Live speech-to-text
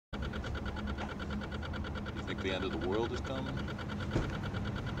Think the end of the world is coming?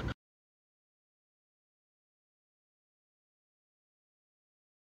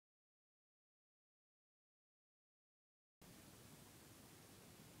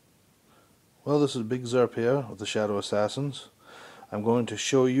 Well, this is Big Zerp here of the Shadow Assassins. I'm going to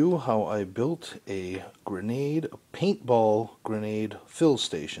show you how I built a grenade, a paintball grenade fill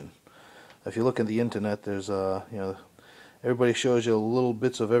station. If you look at the internet, there's everybody shows you little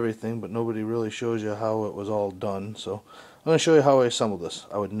bits of everything, but nobody really shows you how it was all done. So I'm going to show you how I assembled this.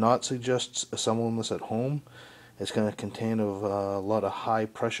 I would not suggest assembling this at home. It's going to contain a lot of high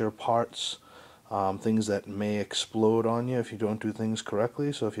pressure parts, things that may explode on you if you don't do things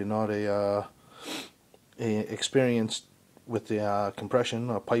correctly. So if you're not experienced with the compression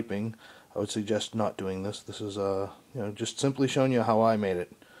or piping, I would suggest not doing this. This is just simply showing you how I made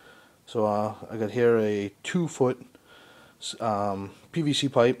it. So I got here a 2-foot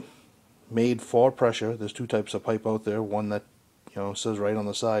PVC pipe made for pressure. There's two types of pipe out there. One that says right on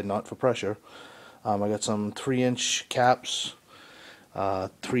the side, not for pressure. I got some 3-inch caps,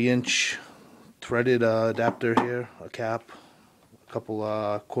 3-inch threaded adapter here, a cap, a couple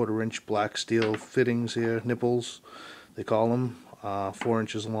 1/4-inch black steel fittings here, nipples they call them, 4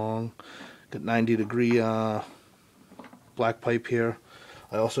 inches long. Got 90-degree black pipe here.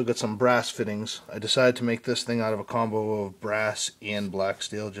 I also got some brass fittings. I decided to make this thing out of a combo of brass and black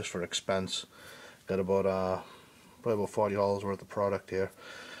steel just for expense. Got about probably about $40 worth of product here.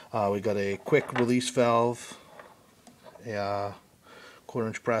 We got a quick release valve, a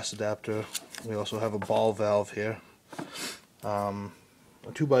 1/4-inch brass adapter. We also have a ball valve here, a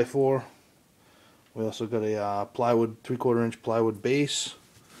 2x4. We also got a plywood, 3/4-inch plywood base.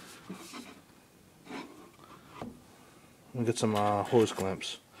 We got some hose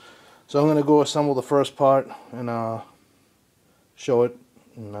clamps. So I'm going to go assemble the first part and show it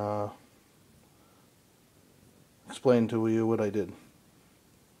and explain to you what I did.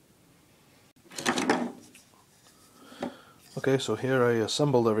 Okay, so here I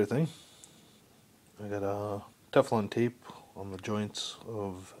assembled everything. I got Teflon tape on the joints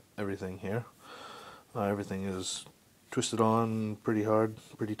of everything here. Everything is twisted on pretty hard,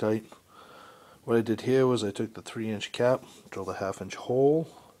 pretty tight. What I did here was I took the 3-inch cap, drilled a 1/2-inch hole.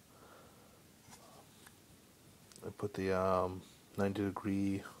 I put the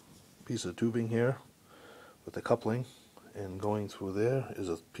 90-degree piece of tubing here with the coupling, and going through there is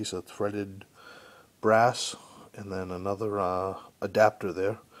a piece of threaded brass and then another adapter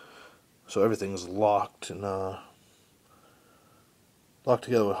there. So everything's locked and locked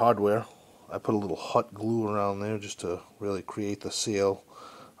together with hardware. I put a little hot glue around there just to really create the seal.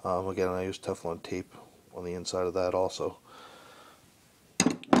 Again, I used Teflon tape on the inside of that also.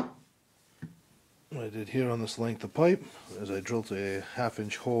 What I did here on this length of pipe is I drilled a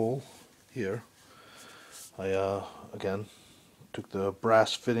 1/2-inch hole here. I again took the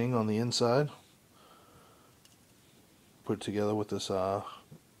brass fitting on the inside, put it together with this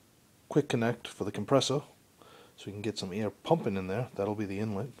quick connect for the compressor so we can get some air pumping in there. That'll be the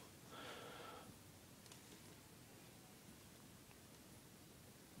inlet.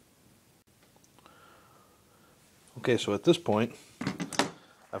 Okay, so at this point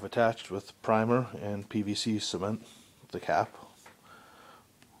I've attached with primer and PVC cement the cap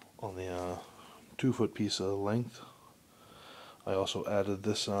on the 2-foot piece of length. I also added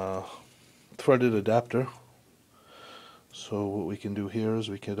this threaded adapter. So what we can do here is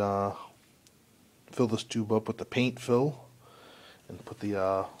we could fill this tube up with the paint fill and put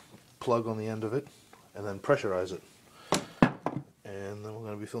the plug on the end of it and then pressurize it. And then we're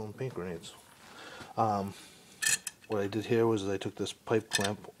going to be filling paint grenades. What I did here was I took this pipe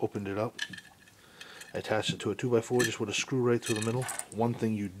clamp, opened it up, I attached it to a 2x4 just with a screw right through the middle. One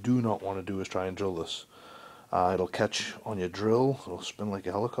thing you do not want to do is try and drill this. It'll catch on your drill, it'll spin like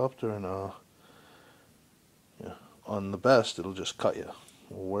a helicopter, and on the best it'll just cut you.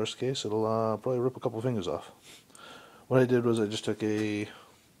 Worst case, it'll probably rip a couple fingers off. What I did was I just took a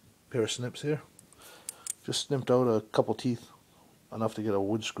pair of snips here, just snipped out a couple teeth, enough to get a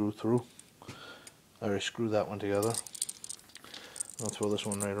wood screw through. I already screwed that one together. I'll throw this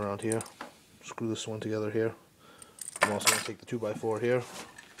one right around here, screw this one together here. I'm also going to take the 2x4 here,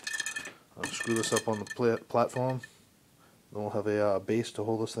 I'll screw this up on the platform. Then we'll have a base to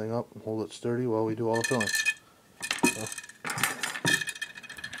hold this thing up and hold it sturdy while we do all the filling.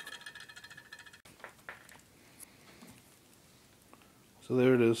 So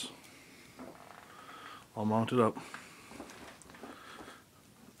there it is, all mounted up.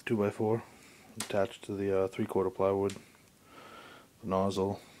 2x4 attached to the 3/4 plywood, the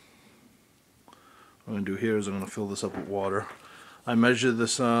nozzle. What I'm going to do here is I'm going to fill this up with water. I measured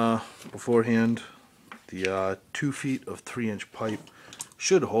this beforehand. The 2 feet of 3-inch pipe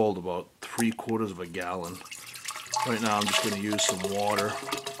should hold about 3/4 of a gallon. Right now I'm just going to use some water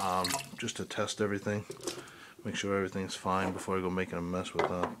just to test everything, make sure everything's fine before I go making a mess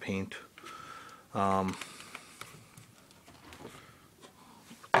with paint. Put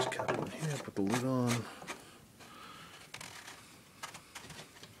this cap in here, put the lid on.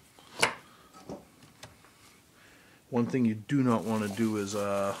 One thing you do not want to do is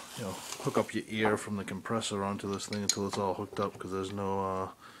hook up your ear from the compressor onto this thing until it's all hooked up, because there's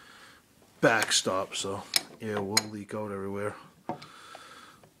no backstop, so air will leak out everywhere.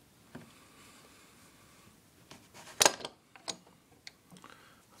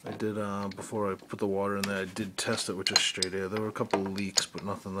 I did, before I put the water in there, I did test it with just straight air. There were a couple of leaks, but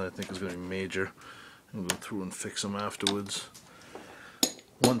nothing that I think is going to be major. I'll go through and fix them afterwards.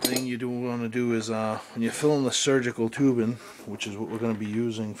 One thing you do want to do is when you're filling the surgical tubing, which is what we're going to be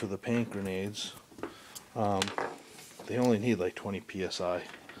using for the paint grenades, they only need like 20 psi.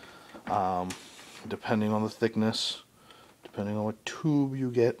 Depending on the thickness, depending on what tube you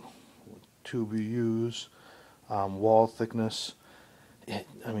get, what tube you use, wall thickness. I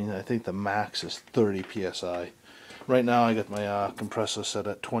think the max is 30 psi. Right now I got my compressor set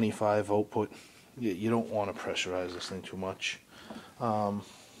at 25 output. You don't want to pressurize this thing too much. So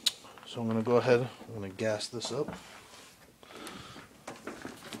I'm going to go ahead, I'm going to gas this up. We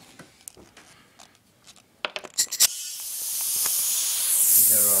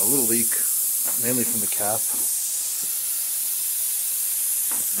had a little leak, mainly from the cap.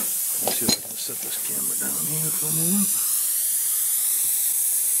 Let's see if I can set this camera down here for a moment.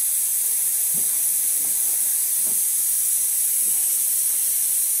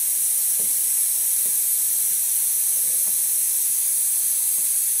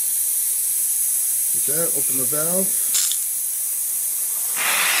 Like that, open the valve.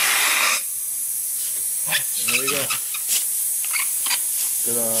 And there we go.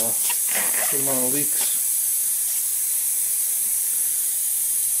 Got a good amount of leaks.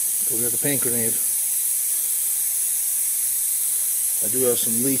 So we got the paint grenade. I do have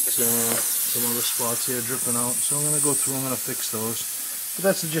some leaks, some other spots here dripping out, so I'm going to go through, I'm going to fix those. But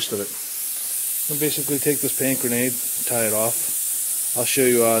that's the gist of it. I'm basically take this paint grenade, tie it off. I'll show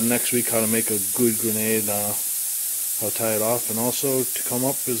you next week how to make a good grenade, how to tie it off, and also to come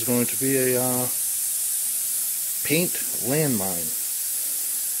up is going to be a paint landmine.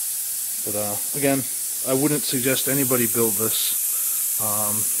 But again, I wouldn't suggest anybody build this.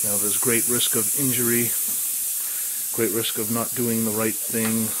 There's great risk of injury, great risk of not doing the right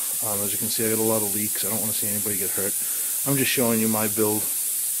thing. As you can see, I got a lot of leaks. I don't want to see anybody get hurt. I'm just showing you my build,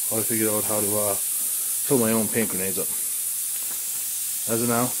 how I figured out how to fill my own paint grenades up. As of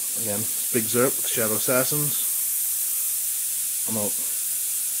now, again, it's Big Zerp with Shadow Assassins. I'm out.